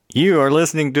You are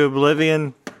listening to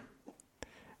Oblivion.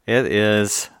 It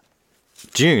is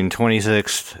June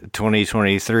 26th,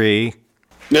 2023.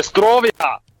 Nestrovia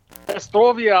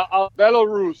of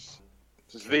Belarus.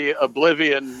 This is the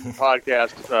Oblivion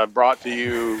podcast brought to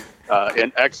you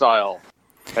in exile.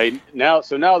 Hey, now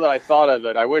that I thought of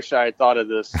it, I wish I had thought of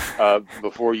this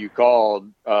before you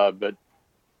called, but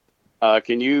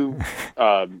can you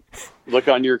look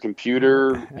on your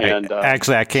computer and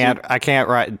actually I can't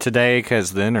write today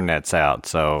because the internet's out,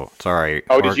 so sorry.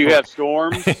 Oh, did you have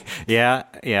storms? yeah,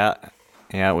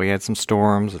 we had some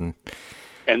storms and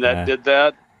that did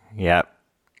that. Yeah.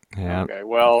 Okay,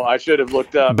 well, I should have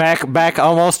looked up back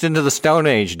almost into the Stone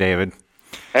Age, David.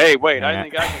 Hey, wait, I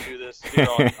think I can do this here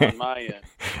on my end.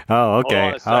 Oh, okay.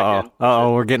 Hold on a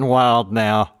second. We're getting wild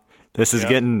now. This is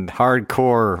getting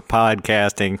hardcore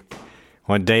podcasting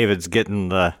when David's getting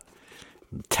the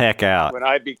tech out. When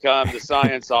I become the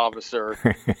science officer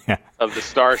of the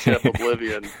Starship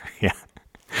Oblivion.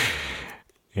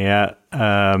 Yeah.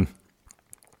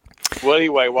 Well,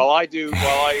 anyway, while I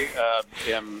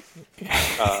am,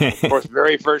 of course,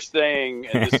 very first thing,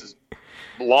 and this is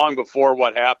long before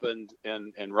what happened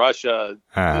in Russia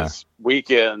this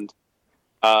weekend,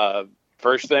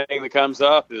 first thing that comes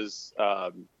up is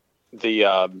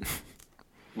the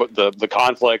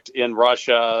conflict in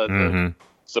Russia, the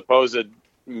supposed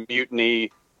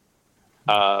mutiny.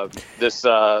 You'll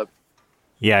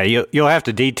have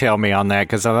to detail me on that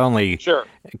because I've only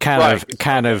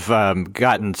kind of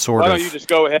gotten sort Why of. don't you just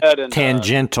go ahead and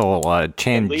tangential.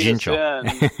 Tangential. And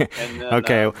then,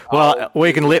 Okay. Well,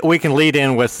 we can lead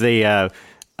in with the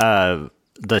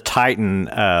Titan,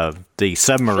 the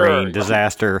submarine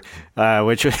disaster,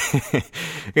 which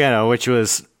which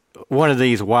was one of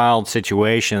these wild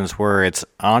situations where it's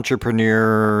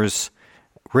entrepreneurs,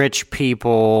 rich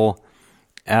people,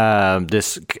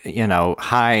 this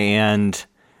high end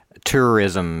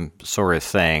tourism sort of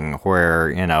thing where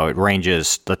it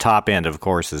ranges. The top end, of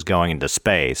course, is going into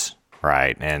space,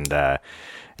 right? And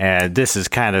this is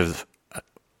kind of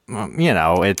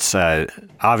it's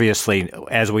obviously,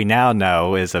 as we now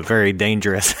know, is a very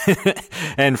dangerous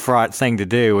and fraught thing to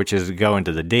do, which is go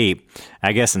into the deep.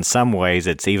 I guess in some ways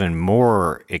it's even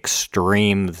more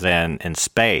extreme than in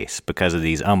space because of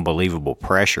these unbelievable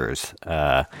pressures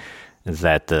that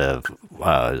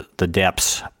the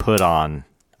depths put on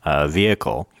a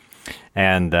vehicle.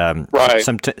 And some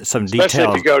especially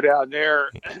details. If you go down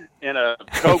there in a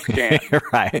Coke can.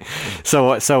 Right.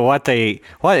 So what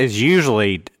is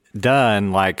usually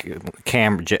done, like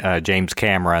James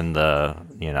Cameron,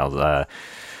 the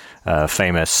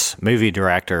famous movie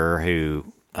director who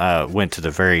went to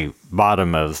the very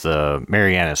bottom of the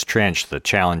Marianas Trench, the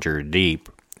Challenger Deep,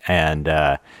 and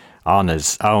on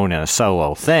his own in a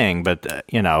solo thing. But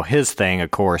his thing,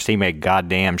 of course, he made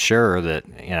goddamn sure that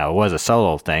it was a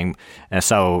solo thing, and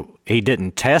so he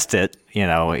didn't test it.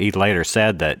 He later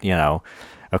said that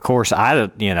of course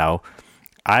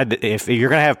if you're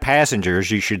going to have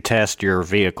passengers, you should test your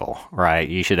vehicle, right?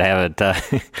 You should have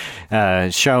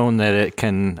it shown that it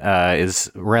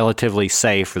is relatively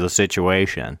safe for the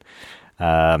situation.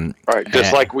 Right,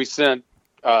 just like we sent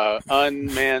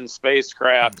unmanned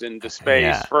spacecraft into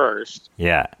space first.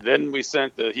 Yeah. Then we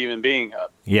sent the human being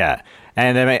up. Yeah.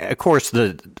 And I mean, of course,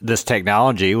 this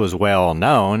technology was well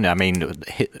known. I mean,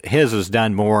 his was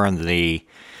done more in the.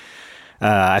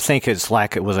 I think it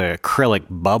was an acrylic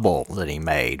bubble that he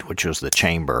made, which was the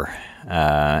chamber.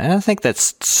 And I think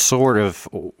that's sort of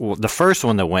the first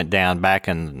one that went down back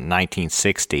in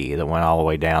 1960, that went all the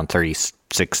way down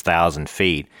 36,000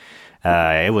 feet.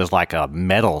 It was like a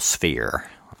metal sphere,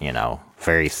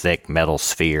 very thick metal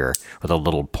sphere with a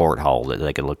little porthole that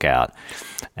they could look out.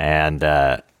 And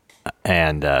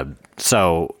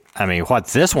so, I mean, what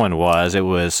this one was, it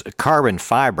was carbon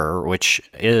fiber, which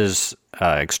is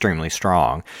extremely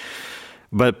strong.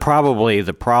 But probably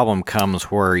the problem comes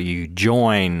where you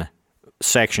join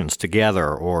sections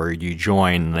together, or you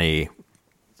join the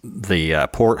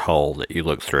porthole that you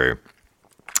look through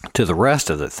to the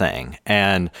rest of the thing.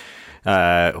 And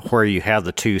where you have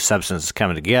the two substances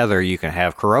coming together, you can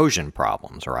have corrosion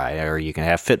problems, right? Or you can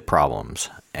have fit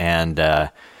problems. And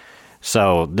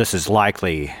so this is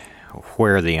likely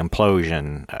where the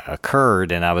implosion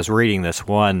occurred. And I was reading this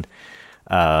one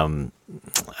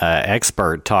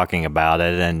expert talking about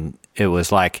it, and it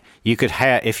was like you could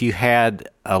have, if you had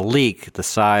a leak the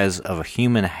size of a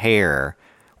human hair,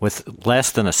 with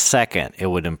less than a second, it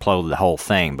would implode the whole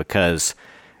thing, because,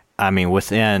 I mean,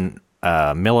 within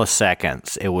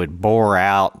milliseconds, it would bore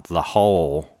out the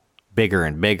hole bigger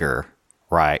and bigger,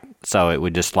 right? So it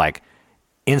would just like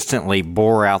instantly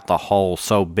bore out the hole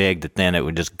so big that then it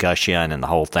would just gush in and the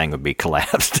whole thing would be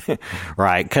collapsed,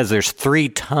 right? Because there's 3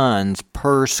 tons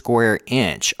per square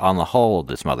inch on the hull of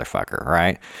this motherfucker,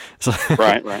 right? So,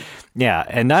 right. Yeah,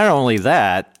 and not only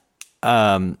that,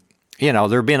 you know,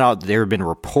 there have been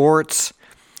reports.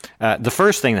 The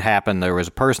first thing that happened, there was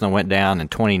a person that went down in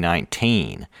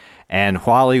 2019, and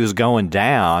while he was going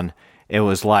down, it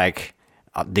was like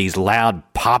these loud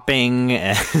popping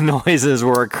noises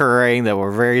were occurring that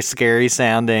were very scary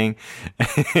sounding.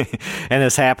 And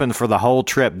this happened for the whole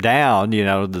trip down, you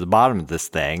know, to the bottom of this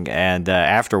thing. And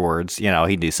afterwards, you know,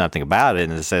 he'd do something about it,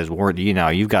 and it says, well, you know,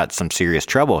 you've got some serious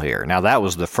trouble here. Now, that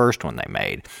was the first one they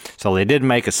made. So they did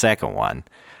make a second one,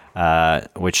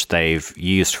 which they've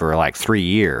used for like 3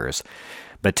 years.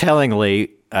 But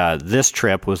tellingly, this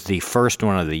trip was the first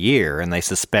one of the year, and they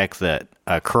suspect that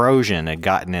corrosion had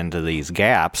gotten into these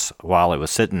gaps while it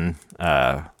was sitting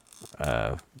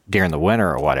during the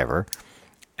winter or whatever,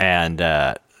 and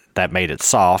that made it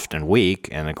soft and weak.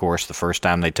 And of course, the first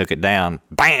time they took it down,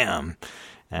 bam,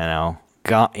 you know,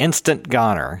 instant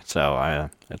goner. So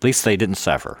at least they didn't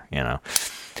suffer, you know.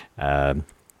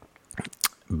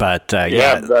 But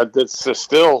yeah, that's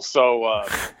still so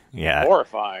yeah,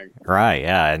 horrifying. Right?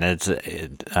 Yeah,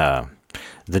 and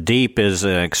the deep is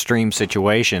an extreme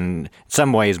situation. In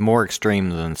some ways, more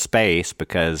extreme than space,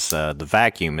 because the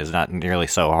vacuum is not nearly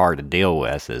so hard to deal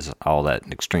with as all that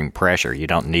extreme pressure. You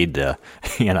don't need the,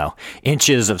 you know,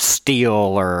 inches of steel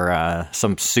or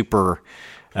some super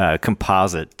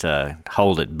composite to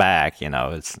hold it back. You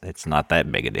know, it's not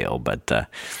that big a deal. But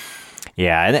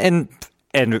yeah,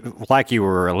 and like you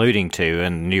were alluding to,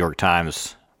 and the New York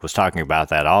Times was talking about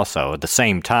that also. At the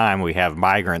same time, we have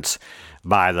migrants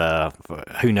by the,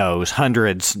 who knows,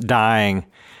 hundreds dying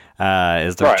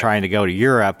as they're trying to go to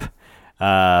Europe. You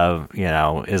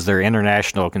know, is there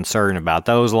international concern about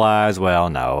those lives? Well,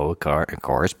 no, of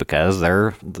course, because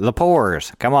they're the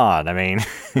poors. Come on, I mean,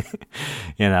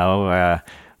 you know,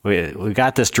 we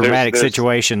got this dramatic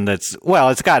situation that's, well,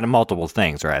 it's got multiple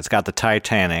things, right? It's got the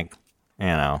Titanic, you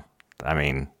know. I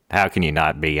mean, how can you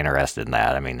not be interested in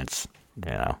that? I mean, it's,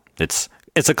 you know, it's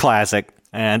a classic.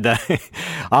 And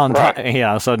you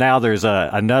know, so now there's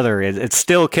another. It's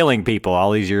still killing people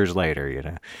all these years later. You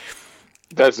know,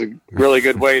 that's a really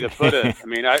good way to put it. I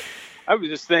mean, I was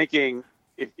just thinking,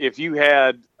 if you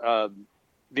had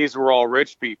these were all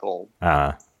rich people,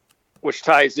 which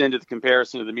ties into the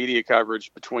comparison of the media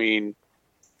coverage between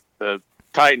the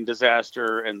Titan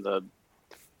disaster and the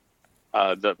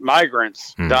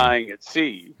migrants dying at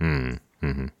sea,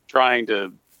 trying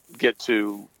to get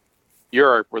to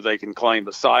Europe where they can claim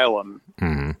asylum.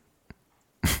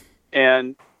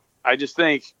 And I just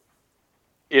think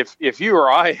if you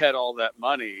or I had all that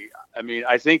money, I mean,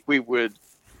 I think we would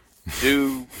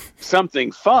do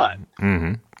something fun.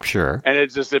 Sure. And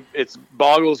it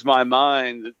boggles my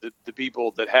mind that the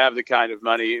people that have the kind of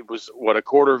money, it was what,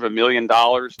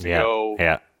 $250,000 to go.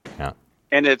 Yeah.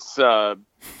 And it's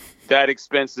that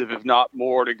expensive, if not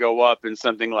more, to go up in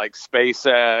something like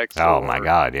SpaceX. Oh my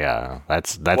God, yeah,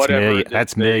 that's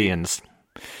millions.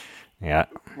 Yeah,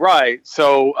 right.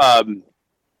 So,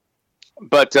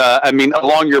 but I mean,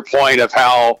 along your point of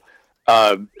how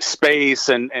space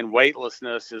and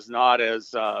weightlessness is not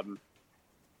as,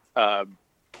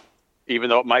 even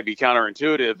though it might be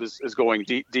counterintuitive, is going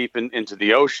deep into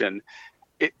the ocean.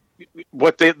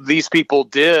 These people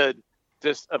did,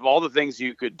 just of all the things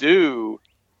you could do,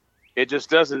 it just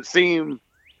doesn't seem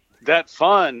that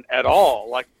fun at all.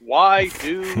 Like, why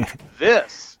do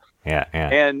this? Yeah.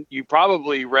 And you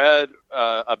probably read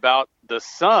about the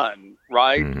son,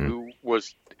 right? Who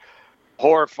was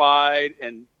horrified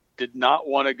and did not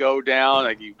want to go down.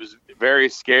 Like, he was very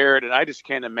scared. And I just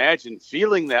can't imagine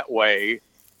feeling that way.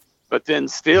 But then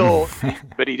still,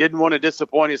 but he didn't want to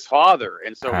disappoint his father.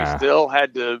 And so he still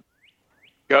had to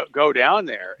go down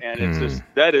there. And it's just,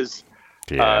 that is...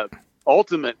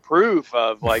 ultimate proof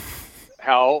of like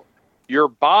how your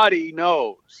body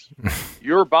knows.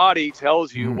 Your body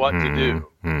tells you what to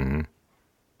do.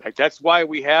 Like, that's why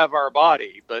we have our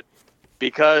body. But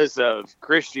because of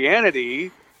Christianity,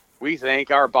 we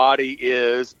think our body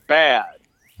is bad,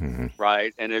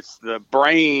 right? And it's the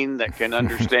brain that can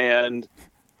understand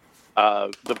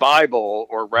the Bible,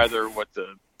 or rather what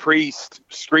the priest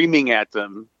screaming at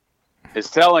them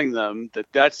is telling them, that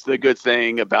that's the good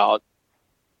thing about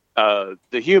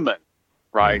the human,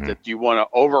 right? That you want to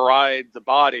override the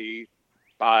body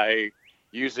by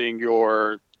using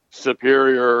your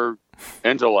superior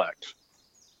intellect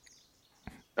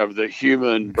of the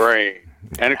human brain.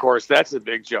 And of course, that's a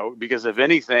big joke, because if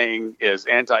anything is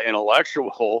anti-intellectual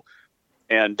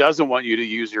and doesn't want you to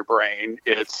use your brain,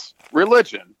 it's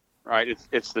religion, right?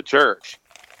 It's the church.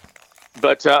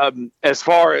 But as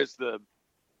far as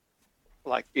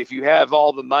if you have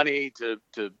all the money to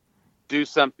do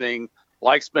something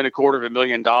like spend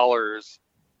 $250,000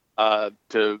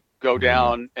 to go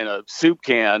down in a soup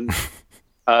can,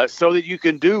 so that you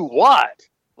can do what?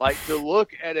 Like to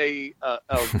look at a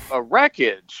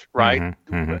wreckage, right?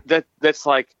 That's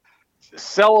like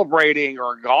celebrating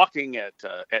or gawking at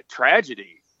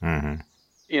tragedy, and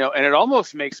it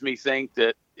almost makes me think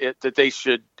that they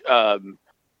should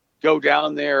go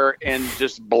down there and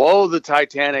just blow the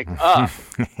Titanic up,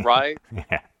 right?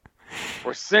 Yeah.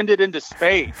 Or send it into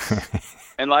space,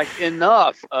 and like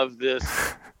enough of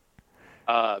this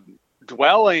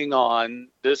dwelling on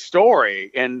this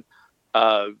story. And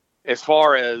as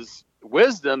far as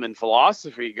wisdom and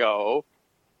philosophy go,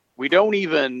 we don't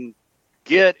even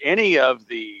get any of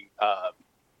the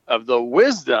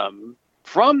wisdom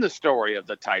from the story of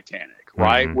the Titanic,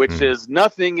 right? Which is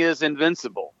nothing is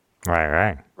invincible.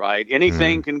 Right.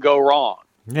 Anything can go wrong.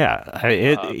 Yeah,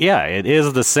 it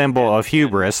is the symbol of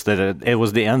hubris that it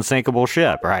was the unsinkable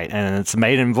ship, right? And its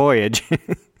maiden voyage,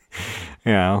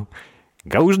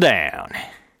 goes down.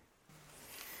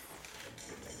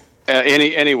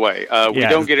 Anyway, we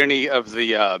don't get any of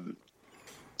the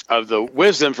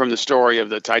wisdom from the story of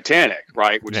the Titanic,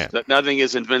 right? Which is that nothing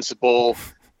is invincible,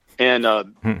 and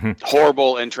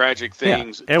horrible and tragic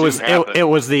things. It was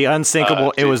the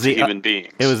unsinkable. It was the human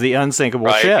beings. It was the unsinkable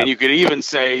right? ship. And you could even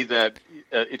say that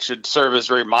it should serve as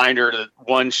a reminder that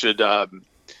one should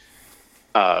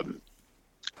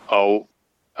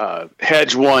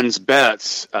hedge one's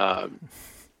bets,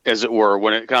 as it were,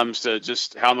 when it comes to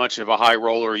just how much of a high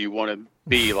roller you want to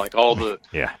be. Like all the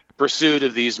pursuit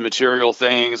of these material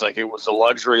things, like it was a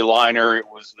luxury liner, it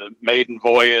was the maiden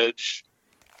voyage,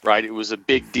 right? It was a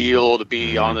big deal to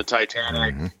be on the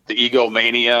Titanic, the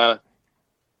egomania,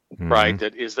 right?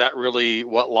 Is that really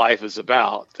what life is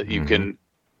about? That you can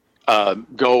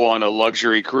go on a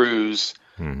luxury cruise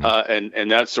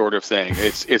and that sort of thing.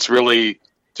 It's really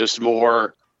just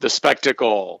more the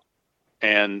spectacle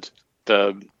and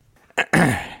the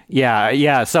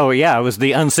So it was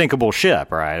the unsinkable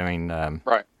ship, right? I mean,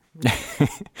 right.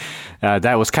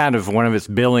 That was kind of one of its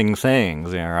billing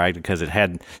things, right? Because it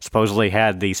supposedly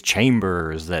had these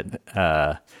chambers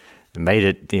that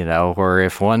made it, where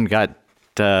if one got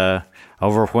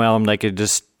overwhelmed,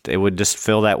 it would just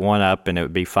fill that one up and it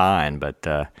would be fine. But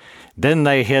then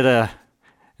they hit a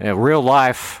real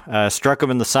life, struck them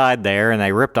in the side there, and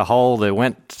they ripped a hole that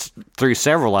went through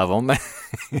several of them.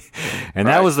 And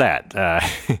that was that.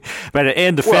 But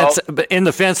in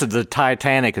defense of the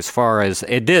Titanic, as far as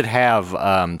it did have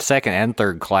second and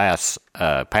third class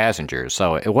passengers,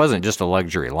 so it wasn't just a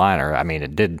luxury liner. I mean,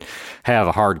 it did have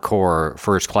a hardcore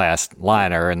first class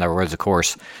liner, and there was, of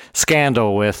course,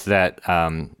 scandal with that.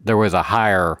 There was a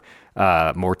higher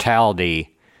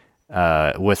mortality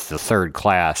with the third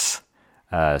class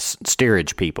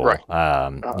steerage people. Right.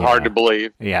 Hard to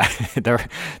believe. Yeah.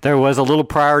 there was a little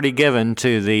priority given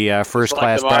to the first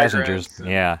class passengers.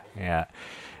 Yeah.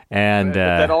 And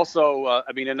that also,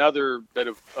 another bit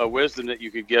of wisdom that you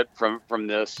could get from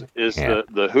this is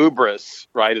the hubris,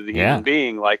 right, of the human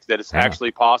being, like that it's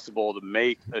actually possible to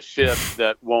make a ship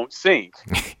that won't sink.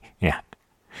 Yeah.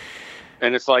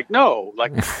 And it's like, no,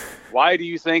 like, why do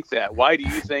you think that? Why do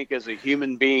you think as a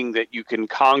human being that you can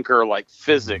conquer like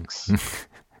physics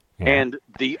and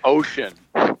the ocean?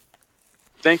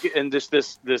 And this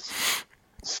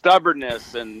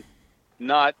stubbornness and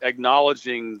not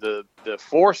acknowledging the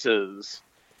forces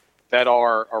that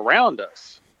are around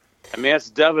us. I mean, it's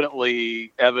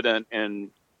definitely evident in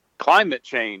climate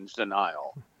change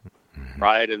denial,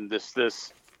 right? And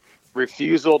this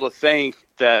refusal to think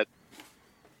that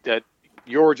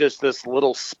you're just this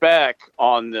little speck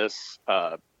on this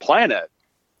planet,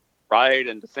 right?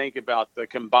 And to think about the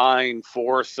combined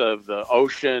force of the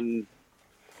ocean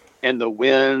and the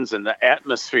winds and the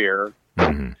atmosphere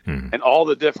and all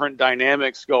the different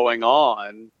dynamics going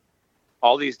on,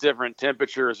 all these different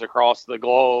temperatures across the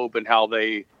globe and how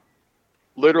they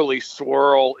literally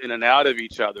swirl in and out of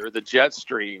each other, the jet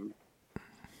stream.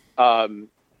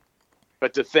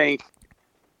 But to think,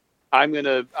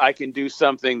 I can do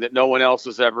something that no one else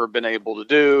has ever been able to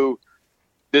do.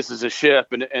 This is a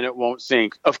ship and it won't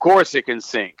sink. Of course it can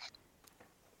sink.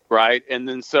 Right. And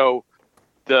then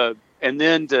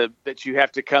that you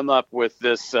have to come up with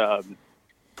this,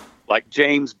 like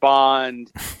James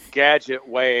Bond gadget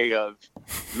way of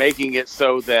making it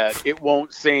so that it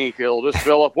won't sink. It'll just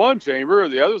fill up one chamber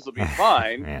and the others will be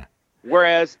fine.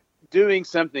 Whereas doing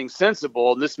something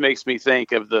sensible, and this makes me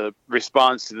think of the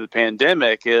response to the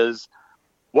pandemic, is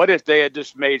what if they had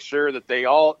just made sure that they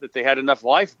had enough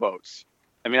lifeboats?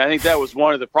 I mean, I think that was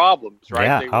one of the problems, right?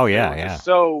 Yeah. They were just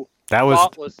so that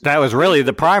was really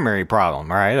the primary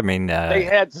problem, right? I mean, they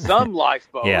had some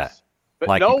lifeboats, yeah, but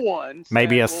like no one said,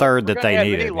 maybe a third that they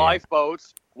needed. Many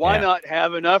lifeboats. Why not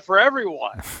have enough for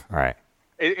everyone? Right.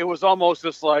 It was almost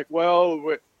just like,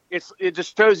 well, it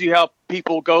just shows you how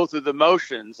people go through the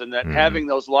motions, and that having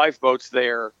those lifeboats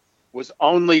there was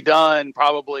only done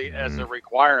probably as a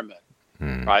requirement,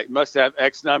 right? Must have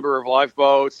X number of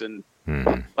lifeboats, and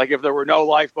like if there were no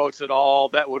lifeboats at all,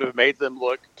 that would have made them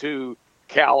look too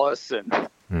callous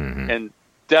and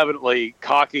definitely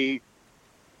cocky.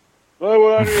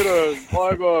 Oh, I need a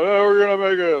lifeboat. Oh, we're gonna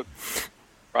make it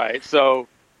right. So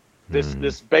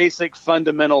this basic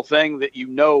fundamental thing that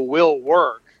will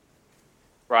work,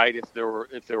 right? If there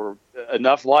were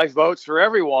enough lifeboats for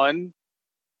everyone,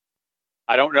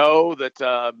 I don't know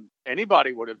that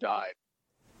anybody would have died.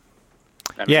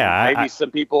 I mean, maybe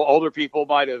some people, older people,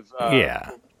 might have.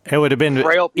 It would have been.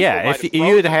 If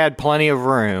you had plenty of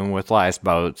room with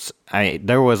lifeboats,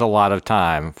 there was a lot of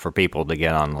time for people to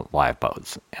get on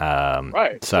lifeboats.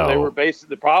 Right. So they were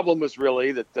the problem was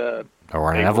really that there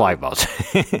weren't enough lifeboats.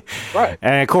 Right.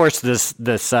 And of course, this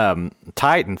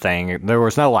Titan thing, there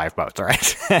was no lifeboats,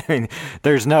 right? I mean,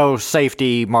 there's no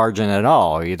safety margin at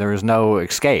all. There was no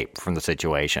escape from the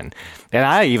situation. And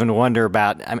I even wonder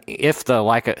about if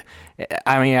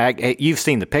you've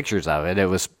seen the pictures of it. It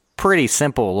was pretty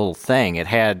simple little thing. It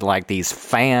had like these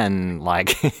fan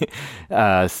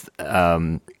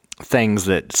things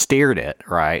that steered it,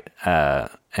 right?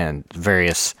 And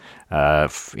various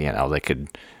they could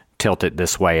tilt it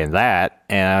this way and that,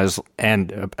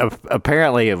 and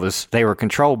apparently they were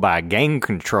controlled by a game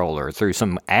controller through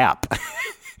some app.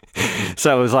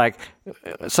 So it was like,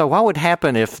 so what would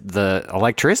happen if the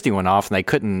electricity went off and they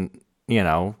couldn't do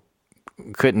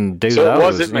those? So it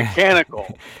wasn't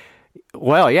mechanical.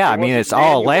 Well, yeah, it's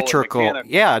all electrical.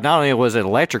 Yeah, not only was it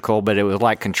electrical, but it was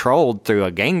like controlled through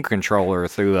a game controller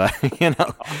through a,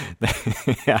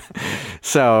 yeah.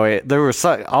 So there was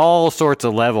all sorts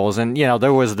of levels, and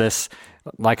there was this,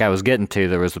 like I was getting to,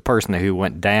 there was the person who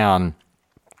went down,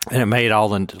 and it made all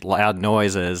the loud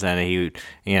noises, and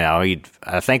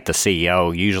I think the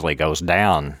CEO usually goes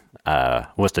down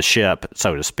with the ship,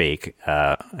 so to speak,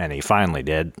 and he finally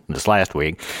did this last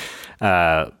week.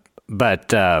 But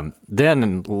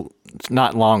then,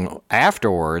 not long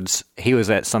afterwards, he was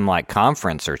at some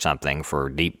conference or something for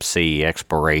deep sea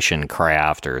exploration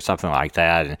craft or something like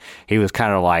that, and he was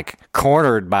kind of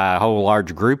cornered by a whole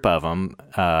large group of them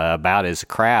about his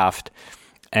craft.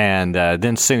 And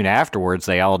then soon afterwards,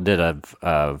 they all did a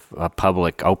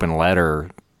public open letter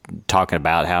talking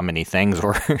about how many things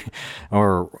were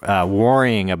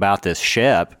worrying about this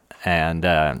ship, and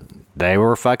they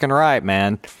were fucking right,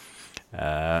 man.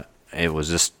 It was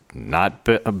just not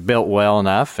built well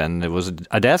enough, and it was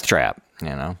a death trap,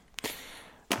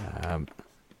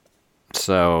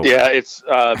 So yeah,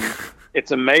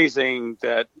 it's amazing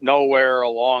that nowhere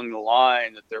along the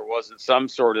line that there wasn't some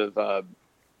sort of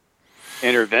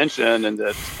intervention, and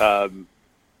that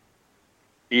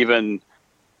even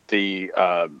the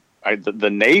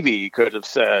Navy could have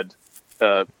said,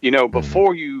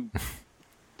 before you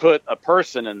put a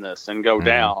person in this and go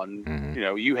down,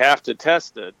 you have to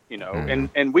test it,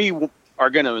 and we are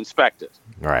going to inspect it.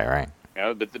 Right.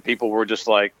 But the people were just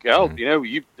like,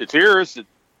 it's yours, it's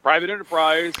private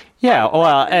enterprise. Yeah,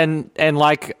 well, and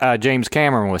like James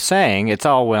Cameron was saying, it's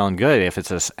all well and good if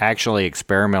it's actually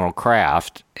experimental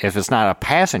craft, if it's not a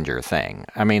passenger thing.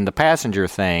 I mean, the passenger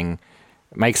thing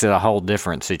makes it a whole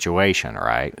different situation,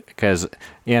 right? Because,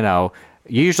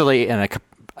 usually in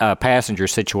a passenger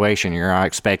situation, you're not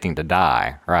expecting to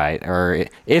die, right? Or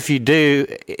if you do,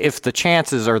 if the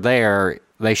chances are there,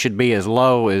 they should be as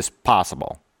low as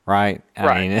possible, right?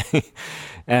 I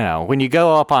mean, when you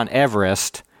go up on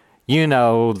Everest,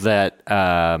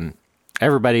 that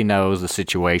everybody knows the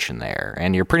situation there,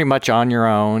 and you're pretty much on your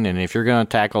own. And if you're going to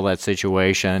tackle that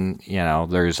situation,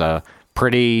 there's a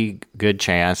pretty good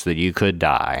chance that you could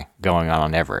die going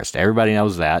on Everest. Everybody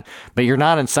knows that, but you're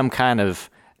not in some kind of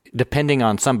depending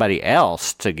on somebody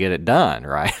else to get it done,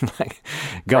 right?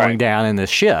 Going down in this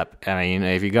ship. I mean,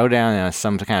 if you go down in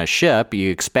some kind of ship,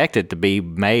 you expect it to be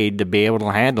made to be able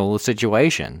to handle the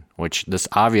situation, which this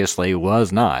obviously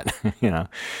was not,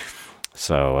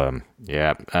 So,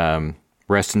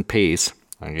 rest in peace,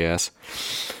 I guess.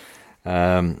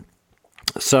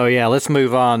 So, let's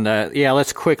move on.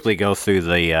 Let's quickly go through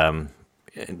the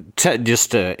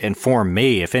just to inform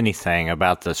me, if anything,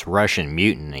 about this Russian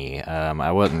mutiny.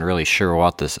 I wasn't really sure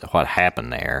what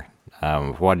happened there.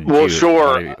 What do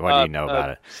you know about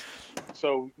it?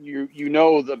 So you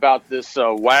know about this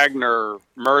Wagner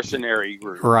mercenary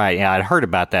group, Right. Yeah, I'd heard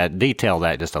about that. Detail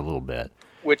that just a little bit.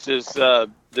 which is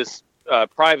this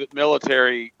private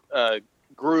military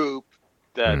group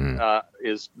that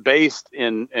is based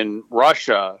in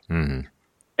Russia, and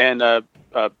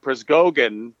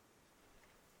Prigozhin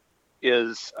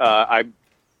is, I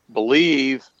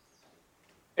believe,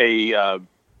 a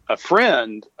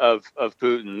friend of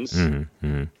Putin's,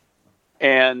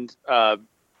 and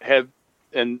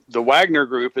the Wagner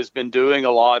Group has been doing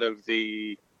a lot of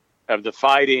the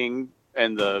fighting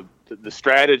and the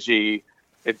strategy.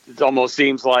 It almost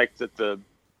seems like that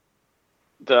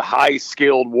the high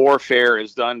skilled warfare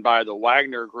is done by the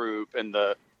Wagner Group, and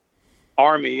the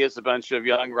army is a bunch of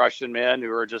young Russian men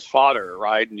who are just fodder,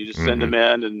 right? And you just send them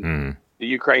in, and the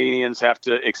Ukrainians have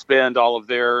to expend all of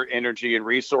their energy and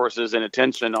resources and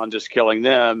attention on just killing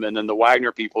them, and then the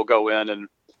Wagner people go in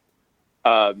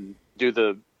and do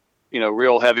the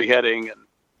real heavy hitting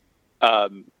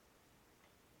and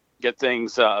get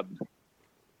things.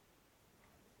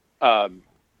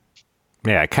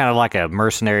 Yeah, kind of like a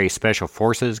mercenary special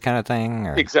forces kind of thing.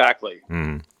 Or? Exactly.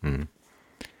 And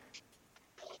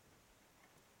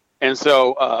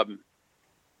so,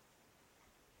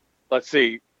 let's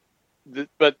see.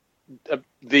 But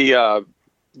the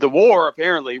war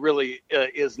apparently really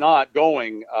is not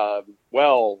going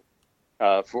well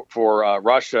for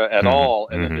Russia at all,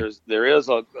 and there is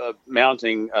a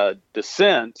mounting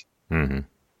dissent,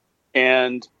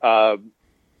 and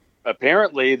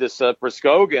apparently this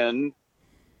Prigozhin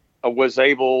was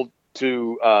able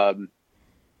to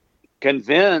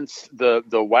convince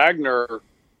the Wagner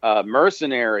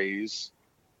mercenaries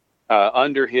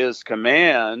under his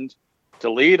command to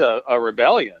lead a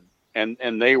rebellion,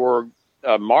 and they were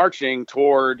marching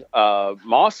toward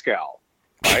Moscow,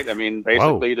 right? I mean,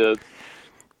 basically to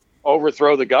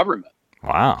overthrow the government.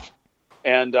 Wow.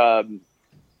 And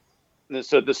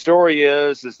so the story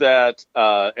is that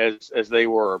as they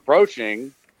were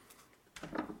approaching,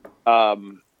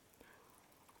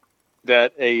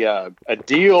 that a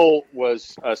deal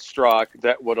was struck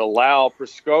that would allow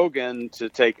Prigozhin to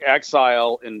take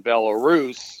exile in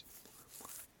Belarus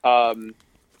in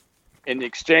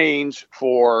exchange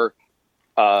for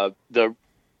the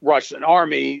Russian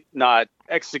army not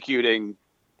executing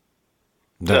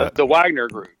the Wagner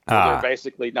Group. They're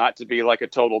basically not to be like a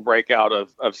total breakout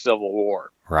of civil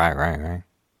war. Right.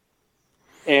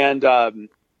 And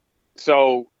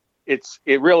so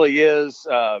it really is,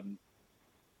 I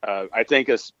think,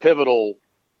 a pivotal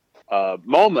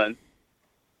moment.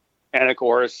 And of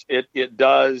course, it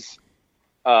does,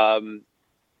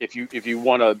 if you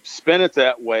want to spin it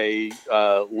that way,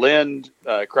 lend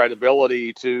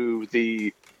credibility to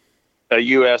the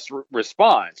U.S.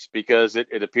 response, because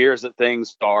it appears that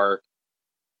things are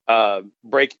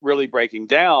really breaking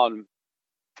down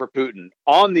for Putin.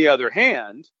 On the other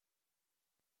hand,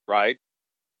 right,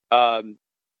 the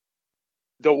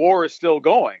war is still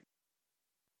going,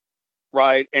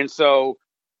 right, and so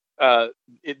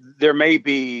there may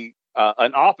be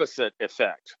an opposite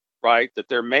effect, right, that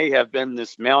there may have been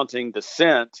this mounting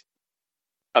dissent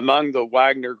among the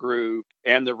Wagner Group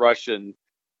and the Russian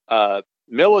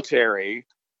military,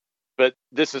 but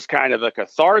this is kind of a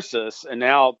catharsis, and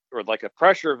now, or like a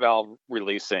pressure valve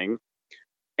releasing,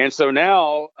 and so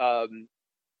now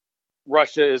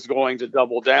Russia is going to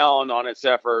double down on its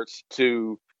efforts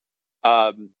to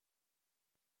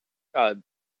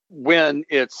win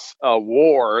its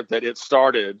war that it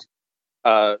started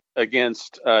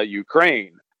against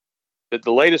Ukraine. But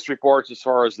the latest reports, as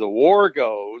far as the war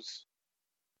goes,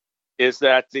 is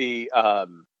that the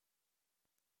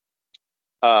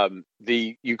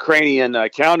Ukrainian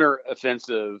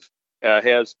counteroffensive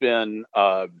has been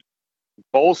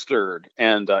bolstered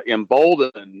and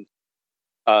emboldened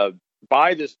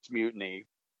by this mutiny,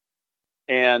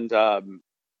 and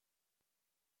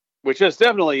which is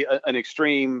definitely an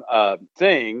extreme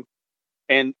thing.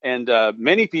 And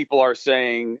many people are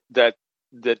saying that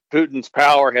Putin's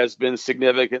power has been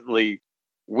significantly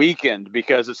weakened,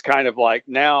 because it's kind of like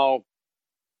now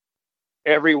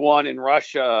everyone in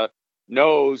Russia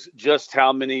knows just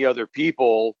how many other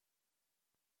people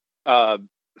don't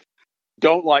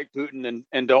like Putin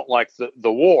and don't like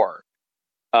the war.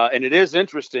 And it is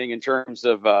interesting in terms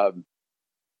of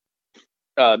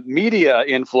media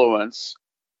influence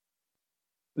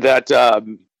that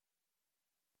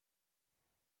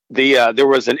there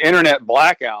was an internet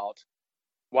blackout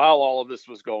while all of this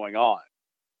was going on,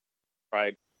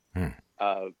 right?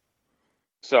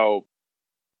 So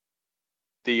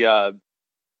the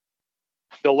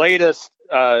latest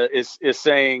is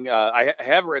saying, I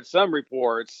have read some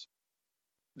reports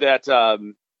that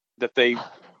that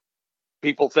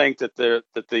people think that the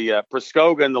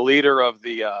Prigozhin, the leader of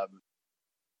the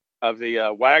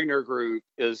Wagner group,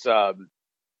 is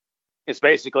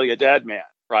basically a dead man,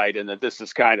 right? And that this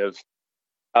is kind of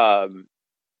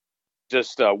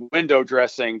just window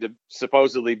dressing to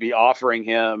supposedly be offering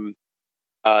him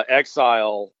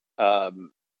exile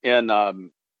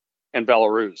in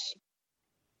Belarus.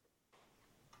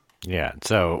 Yeah,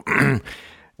 so I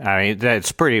mean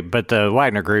that's pretty. But the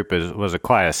Wagner Group was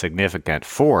quite a significant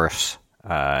force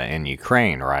in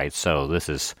Ukraine, right? So this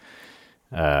is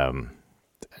not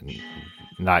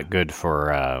good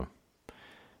for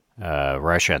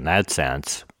Russia in that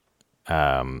sense.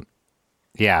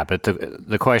 Yeah, but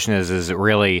the question is it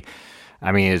really?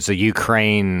 I mean, is the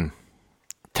Ukraine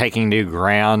taking new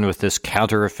ground with this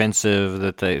counteroffensive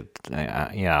that they?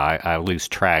 I lose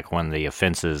track when the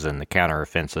offenses and the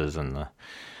counteroffenses and the.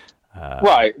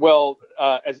 Right. Well,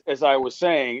 as I was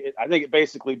saying, I think it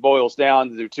basically boils down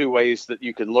to two ways that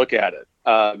you can look at it.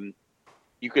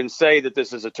 You can say that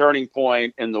this is a turning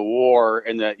point in the war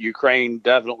and that Ukraine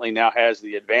definitely now has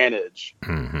the advantage,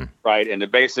 right? And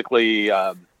it basically,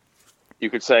 you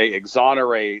could say,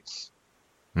 exonerates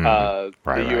the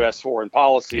U.S. foreign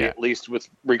policy, at least with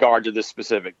regard to this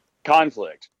specific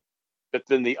conflict. But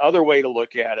then the other way to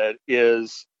look at it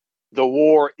is the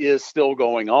war is still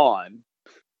going on,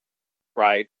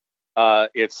 right?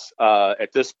 It's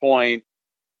at this point,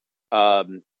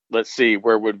 let's see,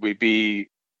 where would we be?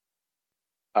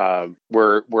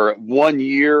 We're 1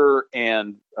 year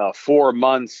and 4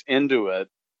 months into it.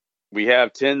 We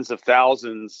have tens of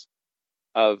thousands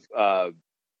of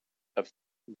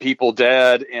people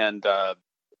dead and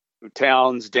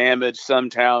towns damaged, some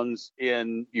towns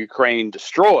in Ukraine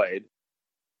destroyed.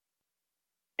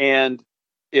 And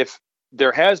if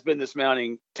there has been this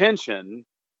mounting tension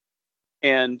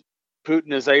and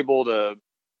Putin is able to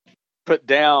put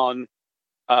down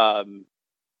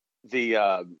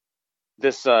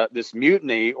this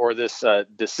mutiny or this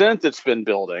dissent that's been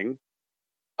building,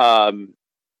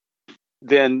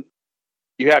 then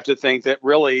you have to think that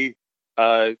really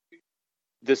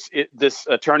this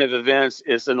turn of events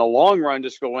is in the long run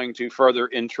just going to further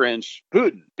entrench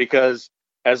Putin, because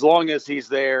as long as he's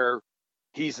there,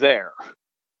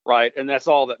 right? And that's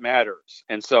all that matters.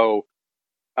 And so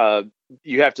I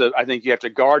think you have to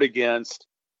guard against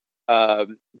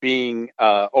being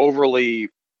overly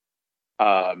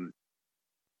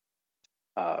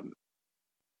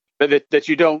but that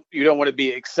you don't want to be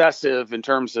excessive in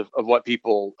terms of what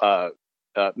people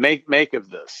make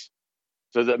of this.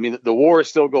 So that, I mean, the war is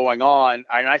still going on,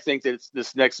 and I think that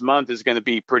this next month is going to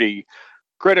be pretty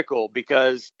critical,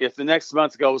 because if the next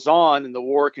month goes on and the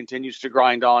war continues to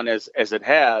grind on as it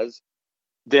has,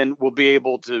 then we'll be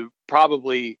able to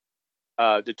probably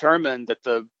determine that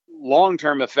the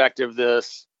long-term effect of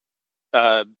this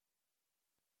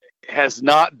has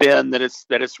not been that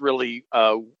it's really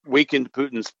weakened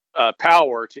Putin's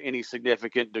power to any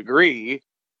significant degree,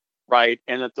 right?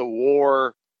 And that the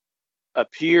war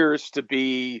appears to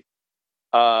be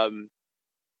a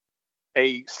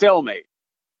stalemate,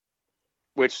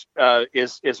 which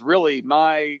is really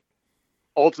my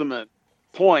ultimate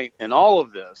point in all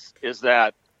of this, is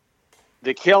that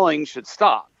the killing should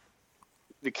stop.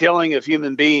 The killing of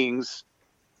human beings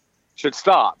should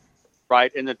stop,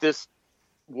 right? And that this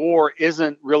war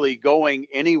isn't really going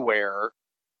anywhere,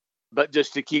 but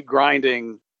just to keep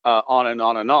grinding on and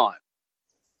on and on.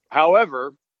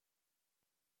 However,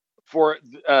 we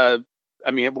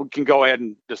can go ahead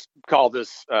and just call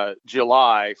this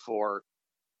July for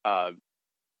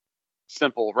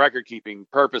simple record-keeping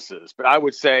purposes. But I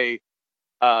would say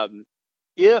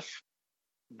if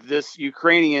this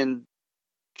Ukrainian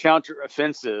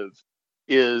counteroffensive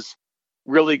is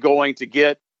really going to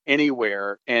get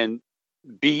anywhere and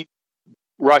beat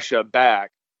Russia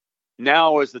back,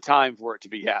 now is the time for it to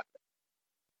be happening.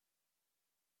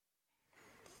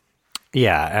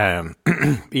 Yeah,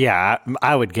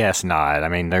 I would guess not. I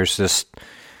mean, there's just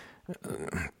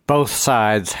both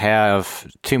sides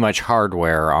have too much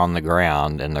hardware on the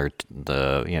ground, and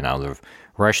the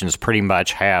Russians pretty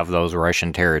much have those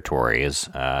Russian territories,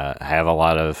 have a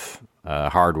lot of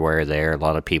hardware there, a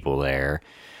lot of people there.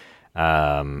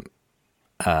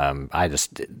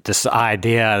 This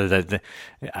idea that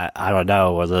I don't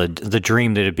know, the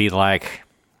dream that it'd be like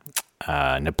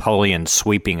Napoleon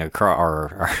sweeping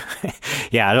across,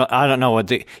 I don't know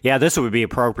this would be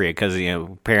appropriate, because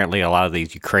apparently a lot of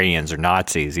these Ukrainians are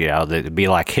Nazis. It'd be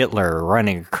like Hitler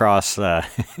running across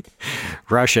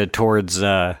Russia towards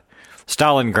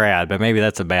Stalingrad, but maybe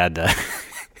that's a bad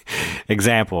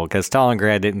example, because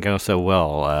Stalingrad didn't go so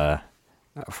well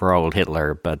for old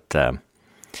Hitler, but.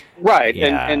 Right,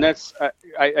 Yeah. and that's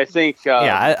I think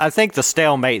I think the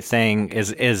stalemate thing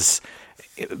is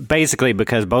basically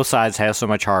because both sides have so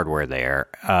much hardware there,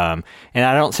 and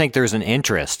I don't think there's an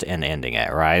interest in ending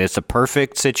it. Right, it's a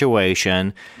perfect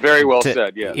situation. very well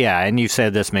said. Yes. Yeah, and you've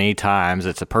said this many times.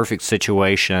 It's a perfect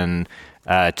situation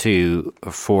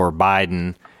for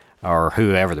Biden or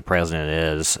whoever the president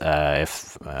is,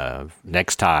 if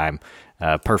next time,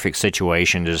 perfect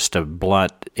situation just to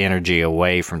blunt energy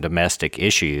away from domestic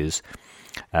issues.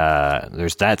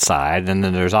 There's that side, and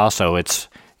then there's also it's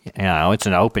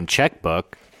an open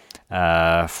checkbook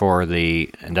for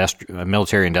the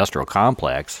military industrial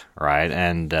complex, right?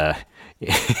 And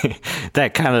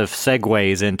that kind of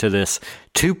segues into this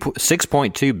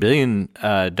 $6.2 billion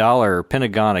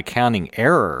Pentagon accounting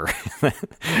error.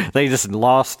 They just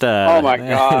lost. Oh my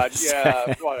God!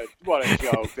 Yeah, what a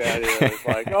joke that is!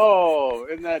 Like, oh,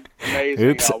 isn't that amazing?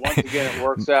 Oops. How once again it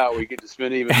works out. We get to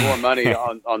spend even more money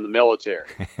on the military.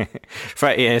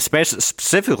 Especially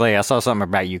specifically, I saw something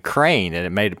about Ukraine, and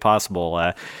it made it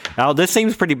possible. This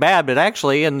seems pretty bad, but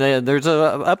actually, there's a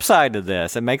upside to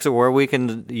this. It makes it where we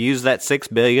can use that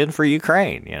 $6 billion for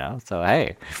Ukraine. So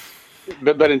hey.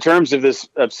 But in terms of this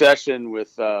obsession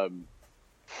with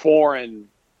foreign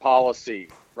policy,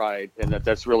 right, and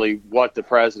that's really what the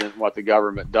president, what the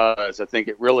government does, I think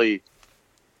it really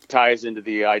ties into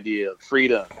the idea of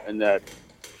freedom, and that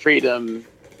freedom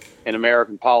in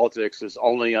American politics is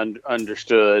only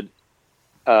understood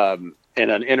in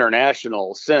an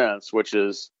international sense, which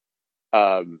is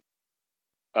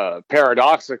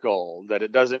paradoxical, that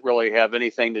it doesn't really have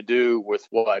anything to do with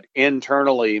what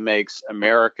internally makes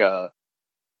America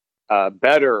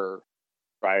better,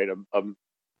 right? A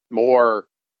more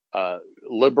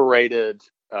liberated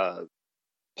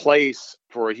place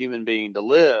for a human being to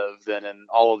live than in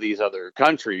all of these other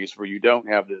countries where you don't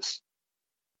have this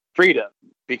freedom.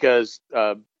 Because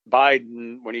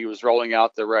Biden, when he was rolling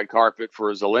out the red carpet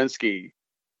for Zelensky,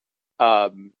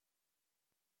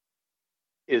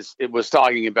 it was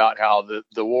talking about how the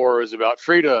war is about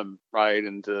freedom, right?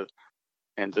 And to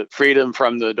freedom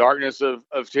from the darkness of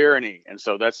tyranny. And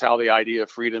so that's how the idea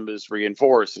of freedom is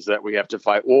reinforced, is that we have to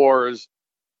fight wars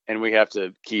and we have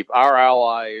to keep our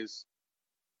allies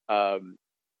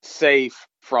safe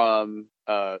from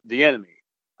the enemy,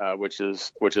 which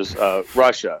is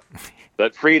Russia.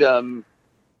 But freedom,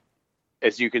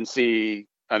 as you can see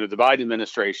under the Biden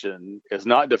administration, is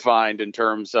not defined in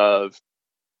terms of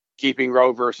keeping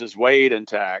Roe versus Wade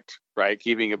intact, right?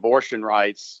 Keeping abortion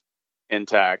rights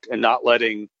intact and not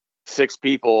letting 6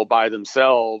 people by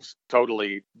themselves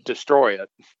totally destroy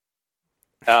it.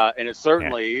 And it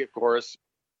certainly, of course,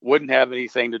 wouldn't have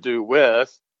anything to do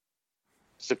with,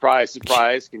 surprise,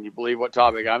 surprise, can you believe what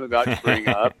topic I'm about to bring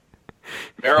up?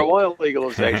 Marijuana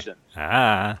legalization.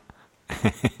 Right?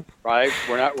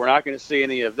 We're not going to see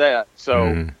any of that.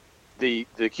 So the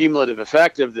cumulative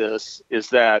effect of this is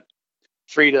that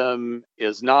freedom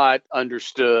is not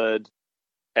understood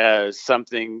as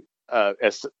something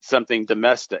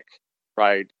domestic,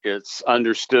 right? It's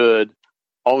understood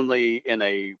only in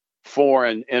a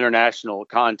foreign international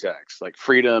context. Like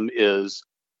freedom is,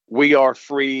 we are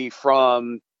free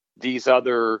from these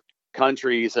other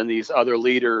countries and these other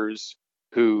leaders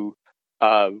who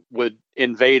would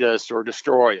invade us or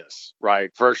destroy us,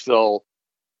 right? First they'll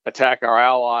attack our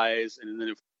allies, and then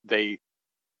if they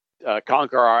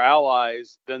conquer our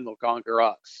allies, then they'll conquer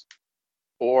us.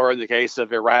 Or in the case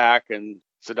of Iraq and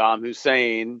Saddam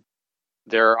Hussein,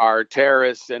 there are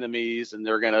terrorist enemies, and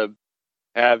they're going to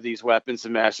have these weapons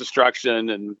of mass destruction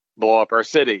and blow up our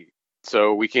city.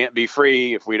 So we can't be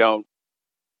free if we don't,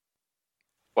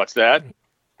 what's that?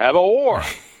 Have a war,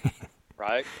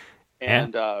 right?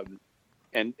 And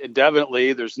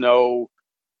definitely there's no,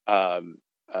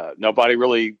 nobody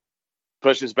really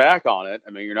pushes back on it.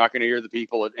 I mean, you're not going to hear the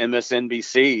people at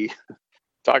MSNBC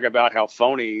talk about how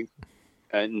phony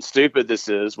and stupid this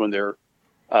is when they're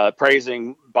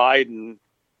praising Biden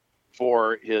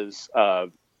for his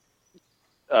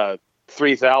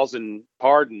 3,000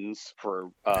 pardons for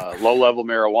low-level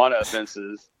marijuana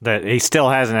offenses that he still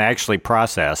hasn't actually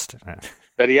processed.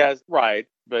 That he has, right?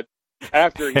 But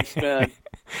after he spent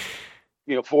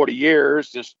 40 years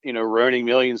just ruining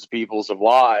millions of people's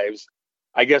lives,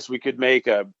 I guess we could make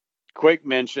a quick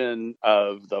mention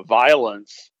of the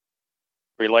violence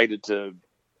related to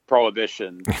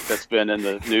prohibition that's been in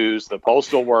the news. The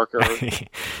postal worker.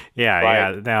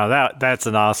 Yeah. Now that's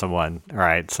an awesome one,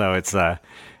 right? So it's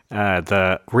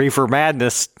the reefer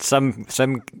madness.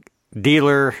 Some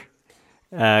dealer,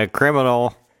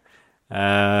 criminal,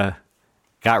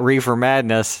 got reefer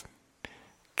madness,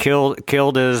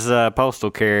 killed his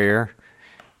postal carrier.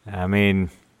 I mean,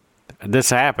 this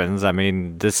happens. I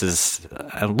mean, this is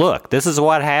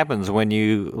what happens when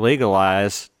you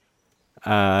legalize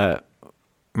marijuana.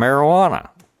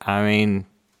 I mean,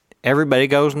 everybody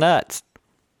goes nuts.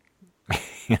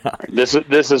 This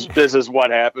is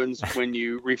what happens when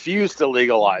you refuse to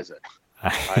legalize it.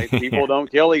 Right? People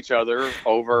don't kill each other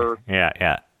over.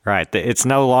 Yeah. Right. It's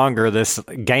no longer this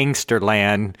gangster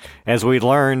land, as we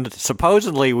learned.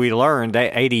 Supposedly, we learned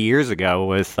 80 years ago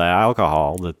with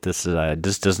alcohol that this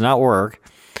does not work.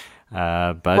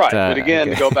 But again,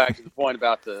 to go back to the point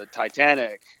about the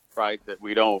Titanic, right? That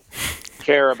we don't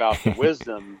care about the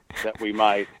wisdom that we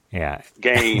might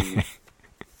gain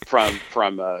from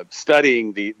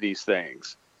studying these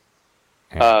things.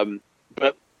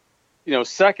 But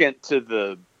second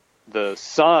to the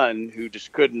son who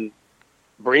just couldn't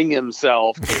bring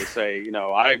himself to say,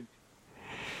 I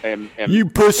am you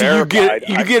pussy, terrified.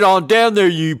 you get on down there,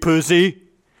 you pussy.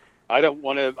 I don't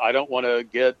want to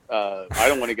get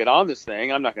on this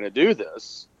thing. I'm not going to do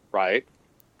this, right?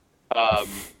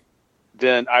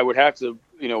 Then I would have to,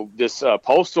 this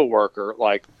postal worker,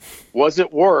 like, was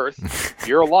it worth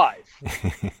your life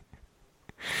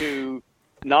to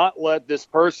not let this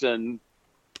person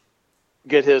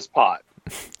get his pot?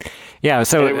 Yeah.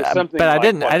 So, but I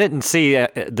didn't see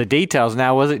the details.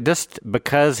 Now, was it just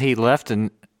because he left and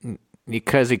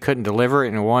because he couldn't deliver it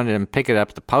and wanted him to pick it up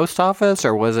at the post office,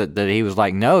 or was it that he was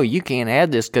like, no, you can't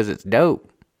add this because it's dope?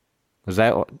 Was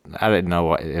that? I didn't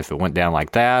know if it went down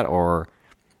like that, or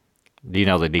do you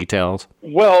know the details?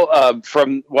 Well,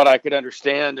 from what I could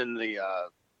understand in the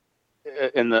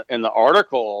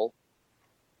article,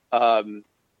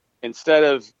 instead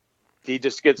of he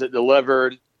just gets it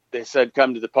delivered, they said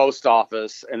come to the post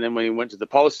office, and then when he went to the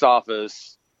post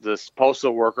office, this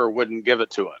postal worker wouldn't give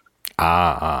it to him.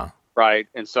 Right,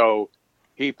 and so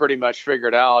he pretty much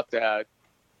figured out that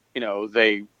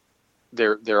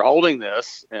they're holding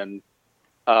this, and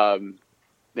they're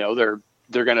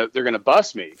gonna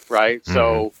bust me, right? Mm-hmm.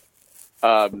 So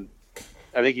I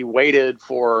think he waited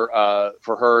for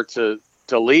her to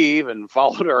leave and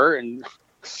followed her and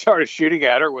started shooting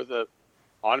at her with an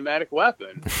automatic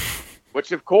weapon,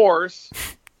 which of course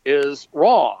is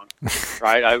wrong,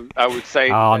 right? I would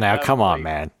say. Oh, now come on,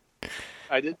 man.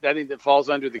 I think that falls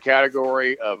under the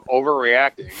category of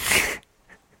overreacting.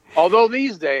 Although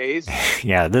these days,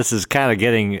 this is kind of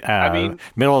getting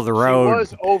middle of the road. She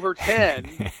was over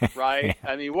 10, right? Yeah.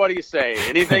 I mean, what do you say?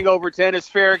 Anything over 10 is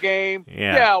fair game.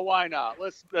 Yeah, why not?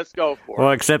 Let's go for it.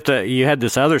 Well, except you had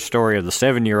this other story of the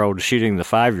 7-year-old shooting the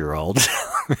 5-year-old.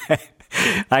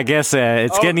 I guess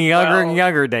it's getting younger and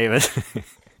younger, David.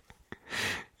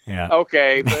 Yeah.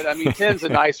 Okay, but I mean, 10's a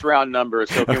nice round number,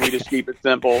 so can we just keep it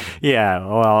simple? Yeah.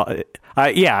 Well,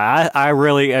 I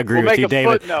really agree with you,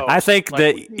 David. Footnote. I think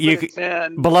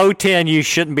that below 10, you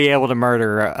shouldn't be able to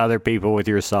murder other people with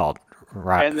your assault,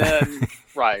 right? And then,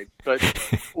 right, but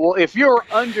well, if you're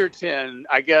under 10,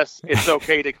 I guess it's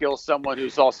okay to kill someone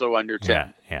who's also under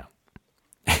 10. Yeah.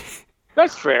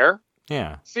 That's fair.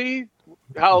 Yeah. See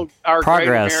how our great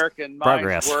American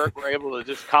minds work. We're able to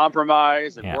just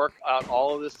compromise and work out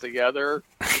all of this together,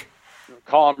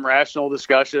 calm, rational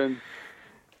discussion.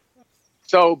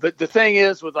 So, but the thing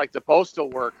is with like the postal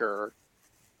worker,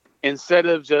 instead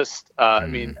of just, I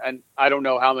mean, and I don't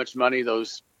know how much money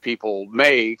those people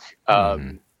make.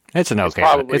 It's an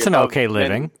okay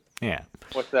living. Yeah.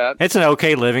 What's that? It's an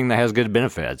okay living that has good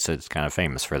benefits. It's kind of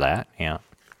famous for that. Yeah.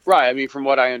 Right. I mean, from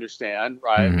what I understand,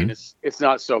 right. Mm-hmm. I mean, it's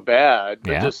not so bad,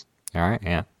 but just all right.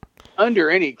 Yeah. Under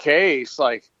any case,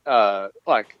 I am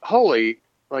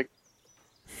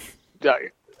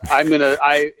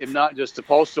not just a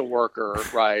postal worker,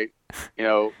 right?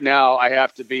 Now I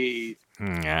have to be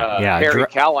Harry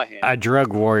Callahan, a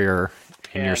drug warrior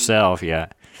in yourself. Yeah.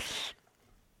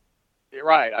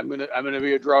 Right. I'm gonna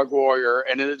be a drug warrior,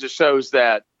 and it just shows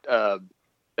that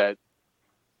that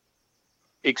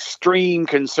extreme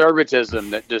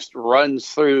conservatism that just runs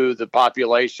through the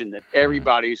population, that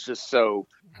everybody's just so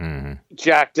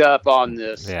jacked up on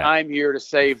this. Yeah. I'm here to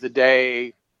save the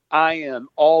day. I am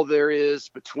all there is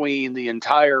between the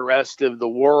entire rest of the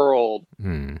world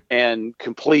and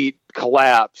complete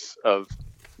collapse of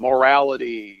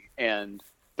morality and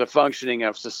the functioning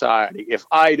of society. If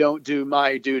I don't do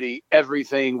my duty,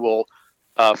 everything will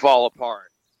fall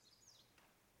apart.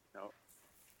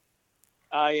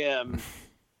 I am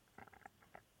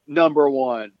number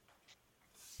one.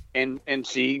 And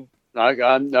she,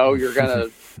 no, you're gonna.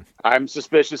 I'm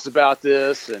suspicious about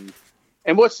this, and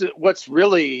what's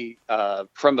really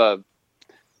from a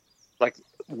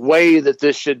way that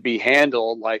this should be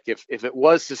handled. Like if it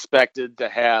was suspected to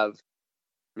have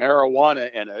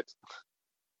marijuana in it,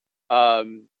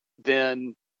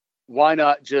 then why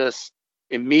not just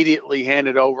immediately hand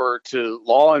it over to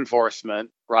law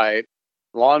enforcement, right?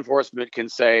 Law enforcement can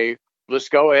say, let's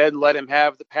go ahead and let him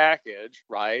have the package,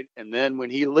 right? And then when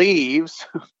he leaves,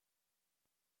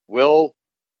 we'll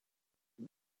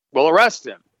arrest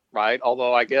him, right?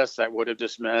 Although I guess that would have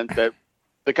just meant that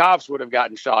the cops would have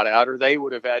gotten shot out, or they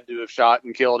would have had to have shot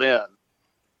and killed him.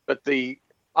 But the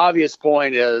obvious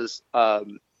point is,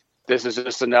 this is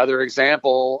just another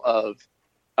example of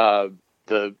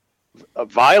the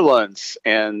violence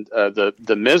and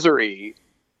the misery.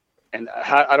 And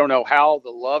I don't know how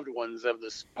the loved ones of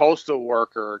this postal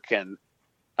worker can,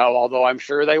 although I'm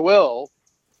sure they will,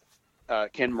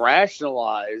 can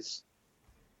rationalize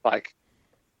like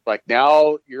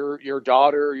now your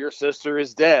daughter, your sister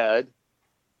is dead,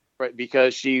 right?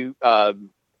 Because she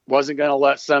wasn't going to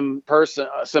let some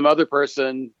other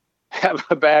person have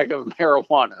a bag of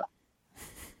marijuana.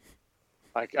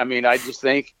 Like, I mean, I just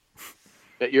think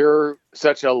that you're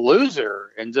such a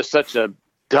loser and just such a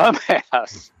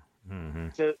dumbass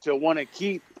to want to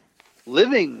keep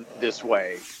living this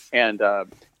way. And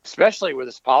especially with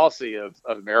this policy of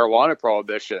marijuana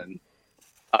prohibition,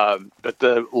 but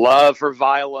the love for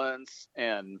violence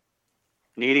and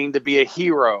needing to be a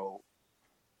hero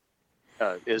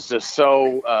is just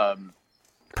so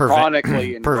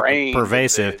chronically ingrained,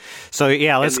 pervasive. So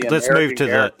yeah, let's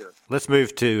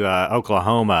move to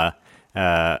Oklahoma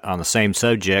on the same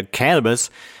subject, cannabis.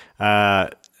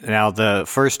 Now, the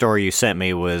first story you sent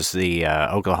me was the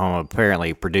Oklahoma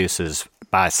apparently produces,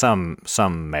 by some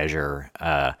measure,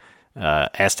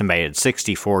 estimated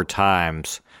 64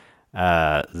 times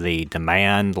the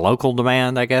demand, local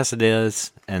demand, I guess it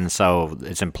is. And so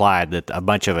it's implied that a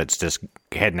bunch of it's just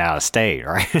heading out of state,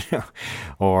 right?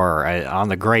 Or on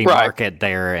the gray market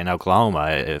there in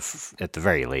Oklahoma, if at the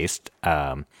very least.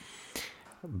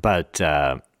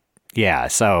 Yeah,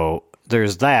 so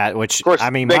there's that, which, of course, I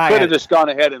mean, they could have just gone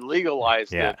ahead and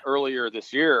legalized it earlier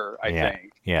this year, I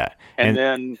think. Yeah.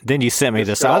 And then you sent me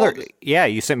this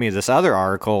other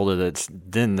article that's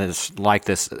like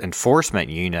this enforcement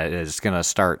unit is going to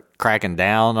start cracking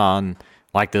down on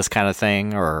like this kind of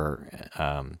thing, or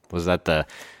was that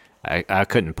I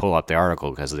couldn't pull up the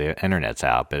article because the internet's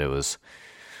out, but it was.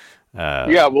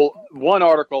 Well, one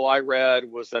article I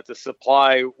read was that the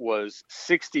supply was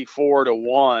 64 to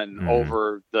 1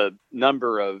 over the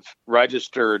number of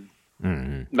registered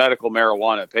medical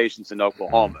marijuana patients in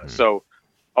Oklahoma. So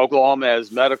Oklahoma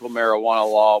has medical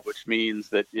marijuana law, which means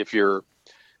that if you're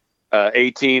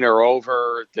 18 or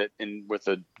over, with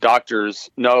a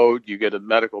doctor's note, you get a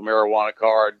medical marijuana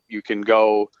card, you can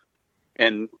go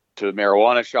to a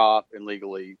marijuana shop and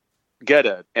legally get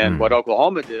it. And what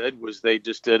Oklahoma did was they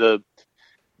did a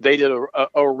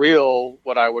real,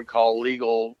 what I would call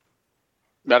legal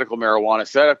medical marijuana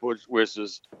setup, which was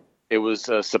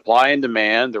supply and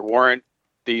demand. There weren't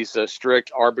these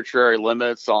strict arbitrary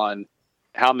limits on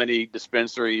how many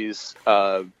dispensaries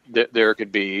there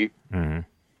could be.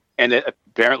 And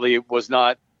apparently it was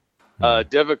not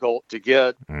difficult to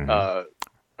get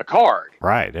a card.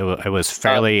 Right. It was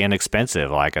fairly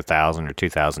inexpensive, like $1,000 or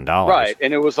 $2,000. Right,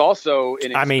 and it was also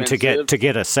inexpensive. I mean, to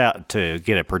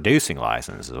get a producing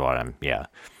license is what I'm. Yeah.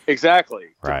 Exactly.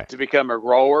 Right. To become a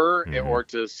grower or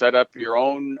to set up your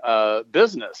own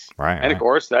business. Right. And of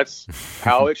course, that's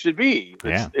how it should be.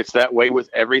 It's that way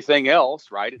with everything else,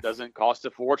 right? It doesn't cost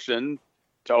a fortune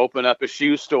to open up a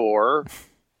shoe store,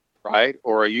 right,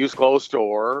 or a used clothes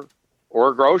store or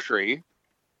a grocery.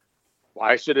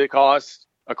 Why should it cost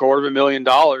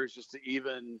 $250,000 just to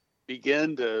even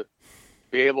begin to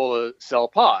be able to sell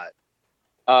pot?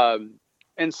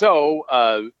 And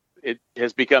so it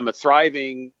has become a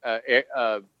thriving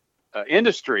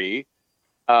industry,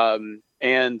 and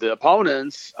the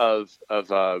opponents of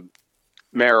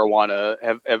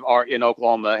marijuana in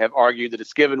Oklahoma have argued that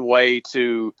it's given way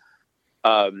to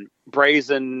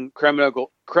brazen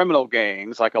criminal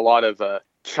gangs, like a lot of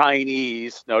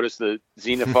Chinese, notice the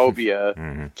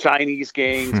xenophobia, Chinese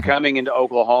gangs coming into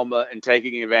Oklahoma and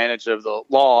taking advantage of the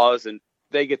laws, and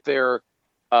they get their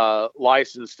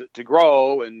license to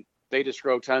grow, and they just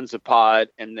grow tons of pot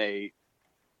and they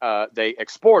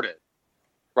export it,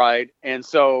 right? And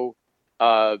so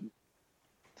the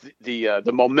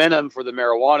momentum for the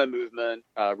marijuana movement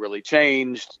really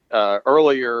changed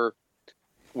earlier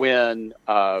when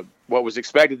what was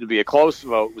expected to be a close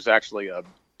vote was actually a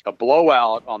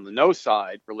blowout on the no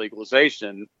side for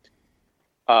legalization,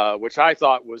 which I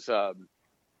thought was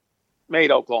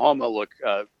made Oklahoma look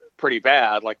pretty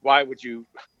bad. Like, why would you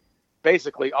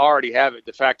basically already have it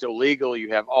de facto legal?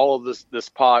 You have all of this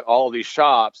pot, all of these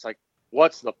shops. Like,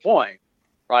 what's the point,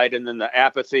 right? And then the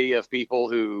apathy of people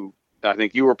who I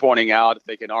think you were pointing out, if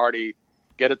they can already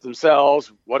get it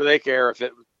themselves, what do they care if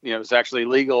it, is actually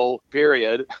legal,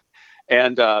 period.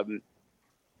 And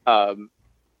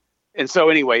so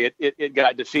anyway, it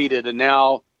got defeated, and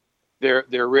now they're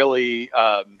really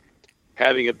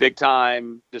having a big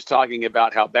time just talking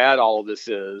about how bad all of this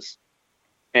is,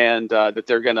 and that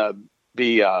they're going to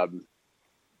be that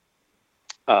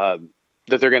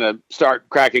they're going to start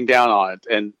cracking down on it,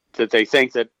 and that they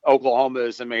think that Oklahoma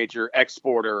is a major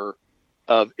exporter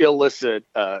of illicit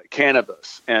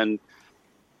cannabis. And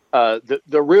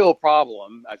the real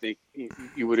problem, I think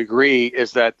you would agree,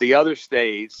 is that the other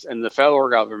states and the federal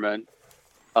government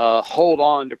hold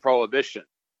on to prohibition.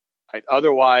 Right?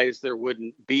 Otherwise, there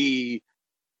wouldn't be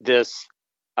this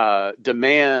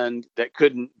demand that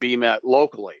couldn't be met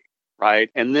locally, right?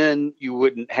 And then you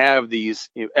wouldn't have these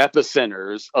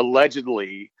epicenters,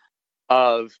 allegedly,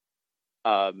 of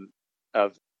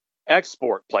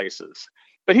export places.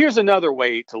 But here's another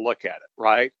way to look at it,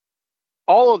 right?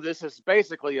 All of this is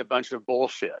basically a bunch of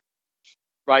bullshit,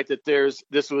 right? That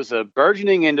this was a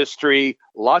burgeoning industry.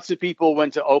 Lots of people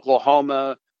went to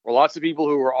Oklahoma, or lots of people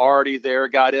who were already there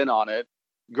got in on it,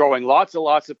 growing lots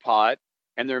of pot,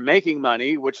 and they're making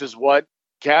money, which is what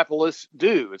capitalists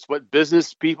do. It's what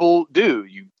business people do.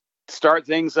 You start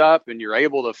things up and you're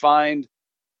able to find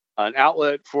an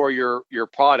outlet for your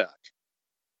product.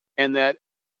 And that,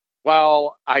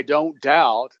 while I don't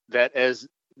doubt that, as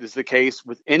is the case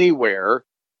with anywhere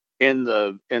in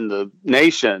the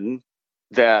nation,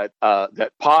 that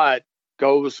that pot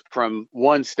goes from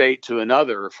one state to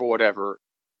another for whatever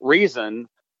reason,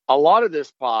 a lot of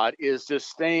this pot is just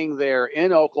staying there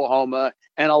in Oklahoma,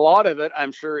 and a lot of it,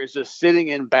 I'm sure, is just sitting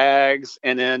in bags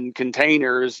and in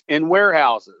containers in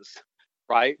warehouses,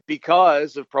 right?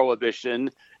 Because of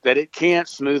prohibition, that it can't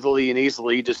smoothly and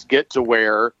easily just get to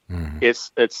where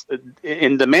it's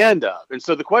in demand of. And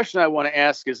so the question I want to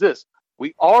ask is this: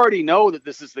 we already know that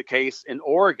this is the case in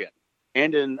Oregon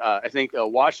and in I think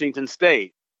Washington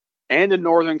State and in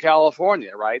Northern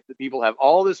California, right? The people have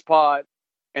all this pot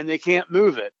and they can't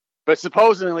move it. But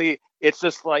supposedly it's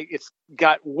just like it's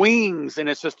got wings and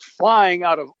it's just flying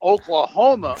out of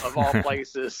Oklahoma, of all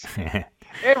places,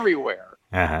 everywhere.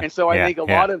 And so I think a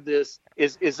lot of this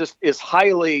is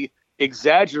highly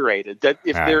exaggerated. That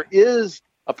if there is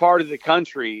a part of the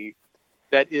country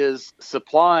that is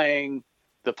supplying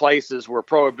the places where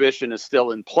prohibition is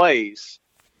still in place,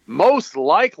 most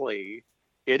likely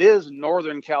it is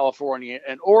Northern California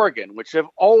and Oregon, which have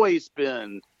always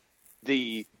been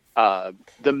the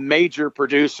major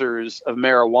producers of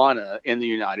marijuana in the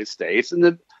United States and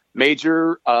the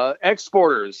major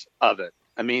exporters of it.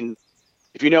 I mean,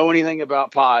 if you know anything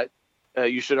about pot,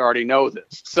 you should already know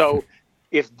this. So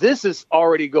if this is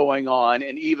already going on,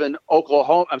 and even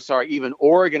even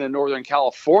Oregon and Northern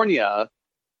California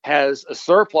has a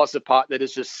surplus of pot that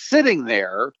is just sitting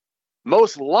there,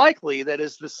 most likely that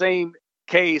is the same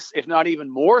case, if not even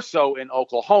more so, in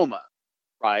Oklahoma,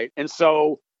 right? And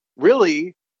so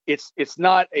really, it's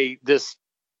not this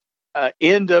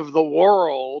end of the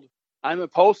world. I'm a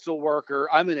postal worker.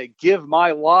 I'm going to give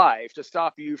my life to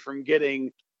stop you from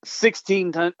getting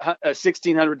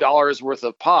 $1,600 worth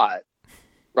of pot,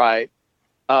 right?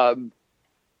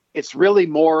 It's really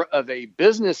more of a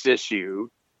business issue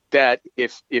that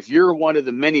if you're one of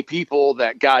the many people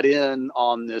that got in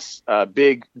on this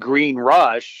big green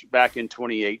rush back in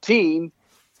 2018,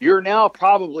 you're now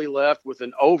probably left with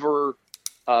an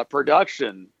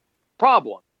production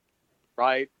problem,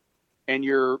 right? And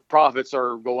your profits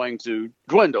are going to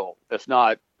dwindle, if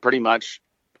not pretty much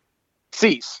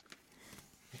cease.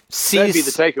 That'd be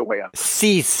the takeaway of it.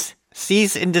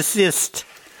 Cease and desist.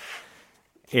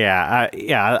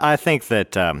 I think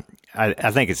that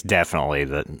I think it's definitely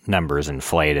the numbers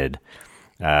inflated.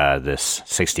 This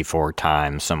 64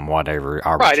 times some whatever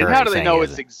arbitrary thing. Right, and how do they know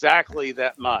it's exactly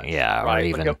that much? Yeah, right. Or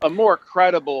even like a more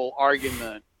credible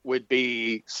argument would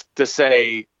be to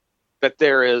say that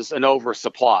there is an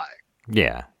oversupply.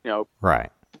 Yeah. You know. Right.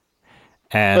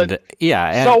 And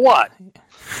so what?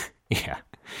 Yeah.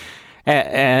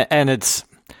 And it's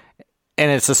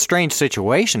a strange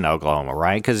situation in Oklahoma,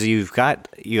 right? Because you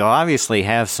obviously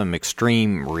have some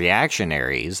extreme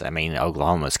reactionaries. I mean,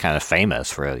 Oklahoma's kind of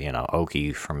famous for,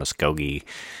 Okie from Muskogee,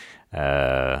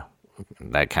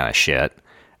 that kind of shit.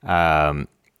 I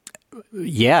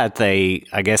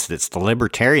guess it's the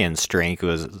libertarian streak who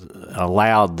has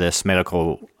allowed this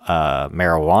medical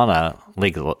marijuana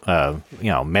legal,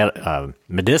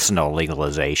 medicinal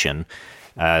legalization.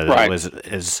 That was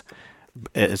as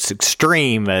as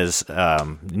extreme as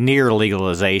near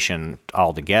legalization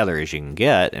altogether as you can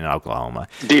get in Oklahoma.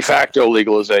 De facto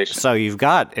legalization. So you've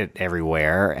got it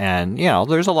everywhere, and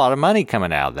there's a lot of money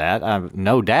coming out of that,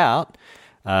 no doubt,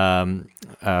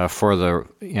 for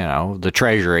the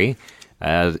Treasury.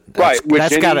 Right,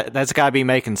 that's got to be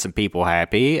making some people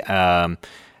happy.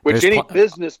 Which any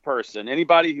business person,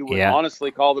 anybody who would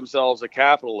honestly call themselves a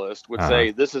capitalist, would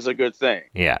say this is a good thing.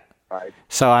 Yeah. Right.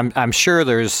 So I'm sure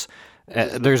there's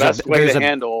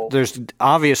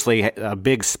obviously a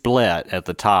big split at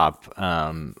the top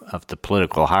of the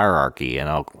political hierarchy in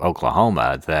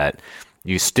Oklahoma, that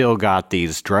you still got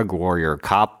these drug warrior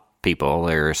cop people.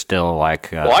 They're still like.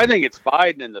 Well, I think it's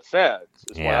Biden and the feds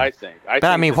is what I think.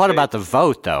 What about the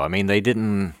vote though? I mean, they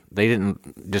didn't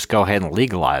just go ahead and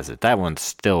legalize it. That one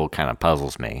still kind of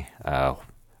puzzles me.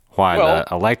 Why the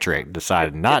electorate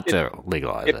decided not to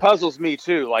legalize it. It puzzles me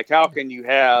too. Like, how can you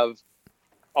have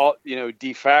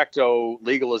de facto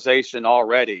legalization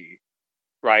already,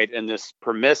 right? And this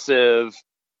permissive,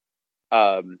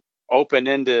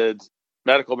 open-ended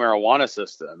medical marijuana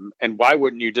system, and why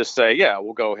wouldn't you just say, yeah,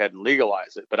 we'll go ahead and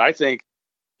legalize it? But I think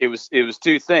it was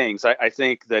two things. I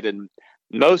think that in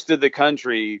most of the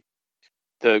country,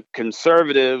 the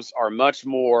conservatives are much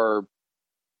more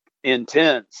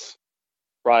intense,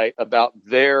 right, about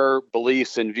their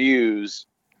beliefs and views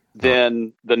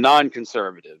than the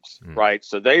non-conservatives, right?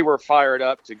 So they were fired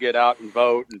up to get out and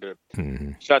vote and to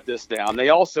shut this down. They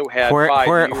also had 5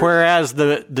 years. Whereas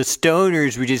the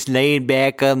stoners were just laying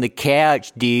back on the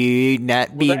couch, dude,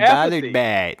 not being bothered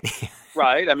by it.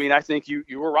 Right. I mean, I think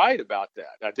you were right about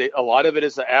that. I think a lot of it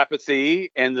is the apathy,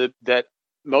 and that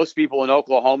most people in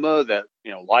Oklahoma that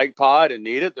like pot and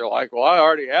need it, they're like, well, I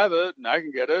already have it and I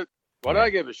can get it. What do I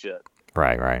give a shit?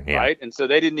 Right, yeah. Right, and so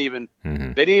they didn't even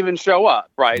show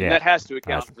up, right? Yeah. And that has to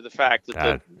account for the fact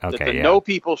that no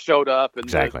people showed up, and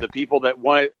the people that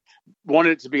wanted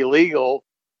it to be legal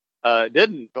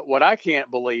didn't. But what I can't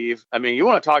believe, I mean, you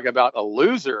want to talk about a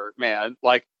loser, man?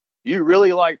 Like, you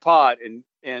really like pot, and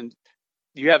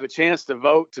you have a chance to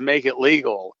vote to make it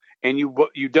legal, and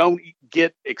you don't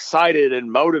get excited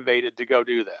and motivated to go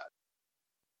do that.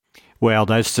 Well,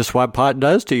 that's just what pot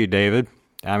does to you, David.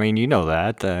 I mean, you know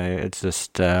that. It's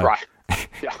just... right.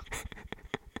 Yeah.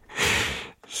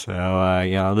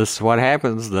 So, this is what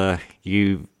happens.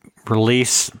 You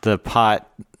release the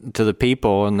pot to the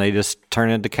people, and they just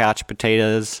turn into couch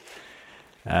potatoes,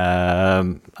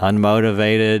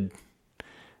 unmotivated.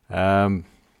 What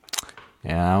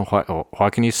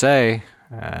can you say?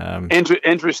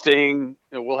 Interesting.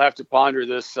 We'll have to ponder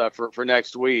this for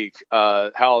next week.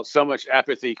 How so much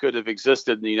apathy could have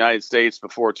existed in the United States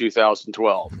before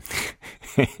 2012.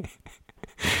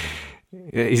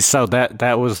 So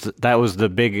that was the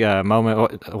big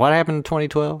moment. What happened in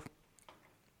 2012?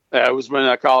 It was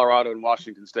when Colorado and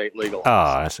Washington State legalized. Oh,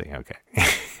 I see. Okay.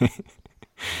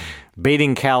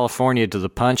 Beating California to the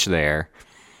punch there.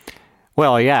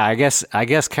 Well, yeah, I guess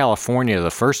California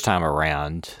the first time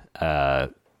around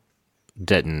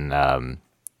didn't.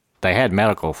 They had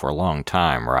medical for a long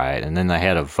time, right? And then they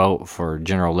had a vote for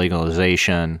general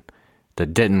legalization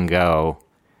that didn't go.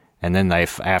 And then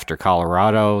after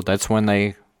Colorado, that's when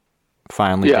they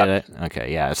finally did it.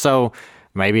 Okay, yeah. So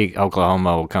maybe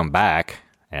Oklahoma will come back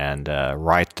and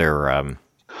right their.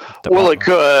 Well, it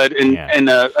could, and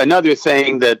another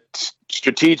thing that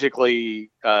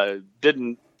strategically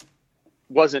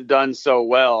wasn't done so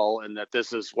well, and that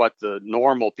this is what the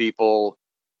normal people,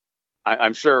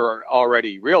 I'm sure,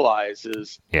 already realize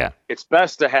is it's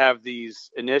best to have these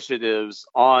initiatives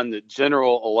on the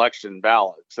general election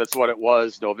ballots. That's what it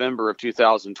was November of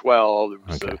 2012. It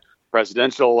was a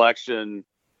presidential election,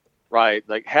 right?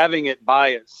 Like, having it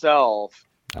by itself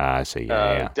I see.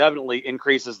 Definitely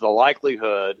increases the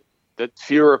likelihood that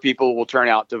fewer people will turn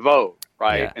out to vote,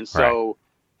 right? Yeah, and so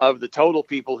of the total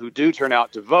people who do turn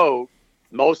out to vote,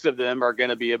 most of them are going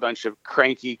to be a bunch of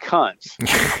cranky cunts.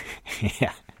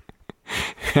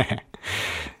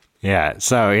 Yeah.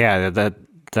 So,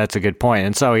 that's a good point.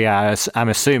 And so, I'm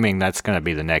assuming that's going to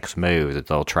be the next move, that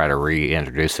they'll try to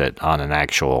reintroduce it on an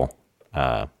actual,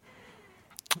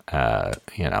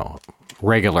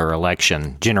 regular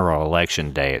election, general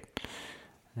election date.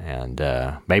 And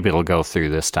maybe it'll go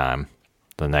through the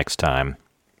next time.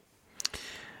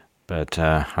 But,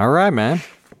 all right, man.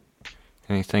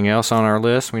 Anything else on our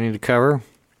list we need to cover?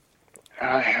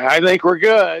 I think we're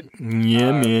good.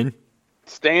 Yeah, man.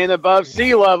 Staying above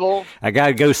sea level. I got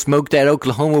to go smoke that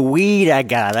Oklahoma weed I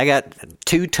got. I got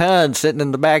 2 tons sitting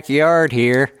in the backyard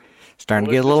here. Starting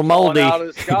to get a little moldy. Out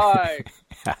of the sky.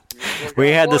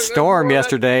 We had the storm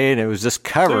yesterday, and it was just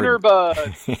covered. Sooner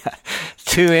bud.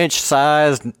 2-inch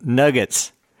sized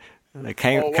nuggets. They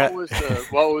came.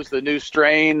 What was the new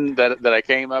strain that I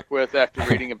came up with after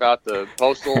reading about the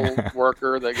postal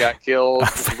worker that got killed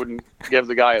because he wouldn't give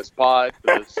the guy his pot?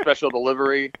 The special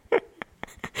delivery.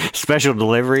 Special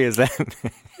delivery, is that?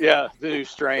 Yeah, the new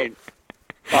strain.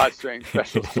 Pot strain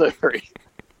special delivery.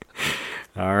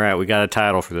 All right, we got a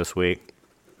title for this week.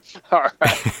 All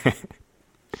right.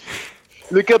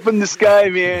 Look up in the sky,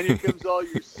 man. Here comes all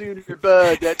your sooner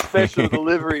bud. That special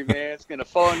delivery, man. It's going to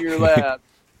fall in your lap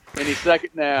any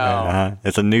second now.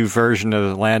 It's a new version of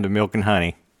the Land of Milk and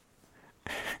Honey.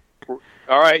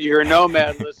 All right, you're a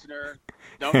nomad listener.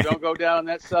 Don't go down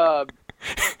that sub.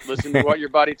 Listen to what your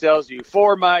body tells you.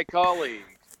 For my colleague,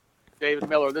 David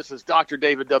Miller, this is Dr.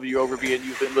 David W. Overby, and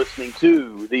you've been listening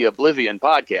to the Oblivion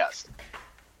Podcast.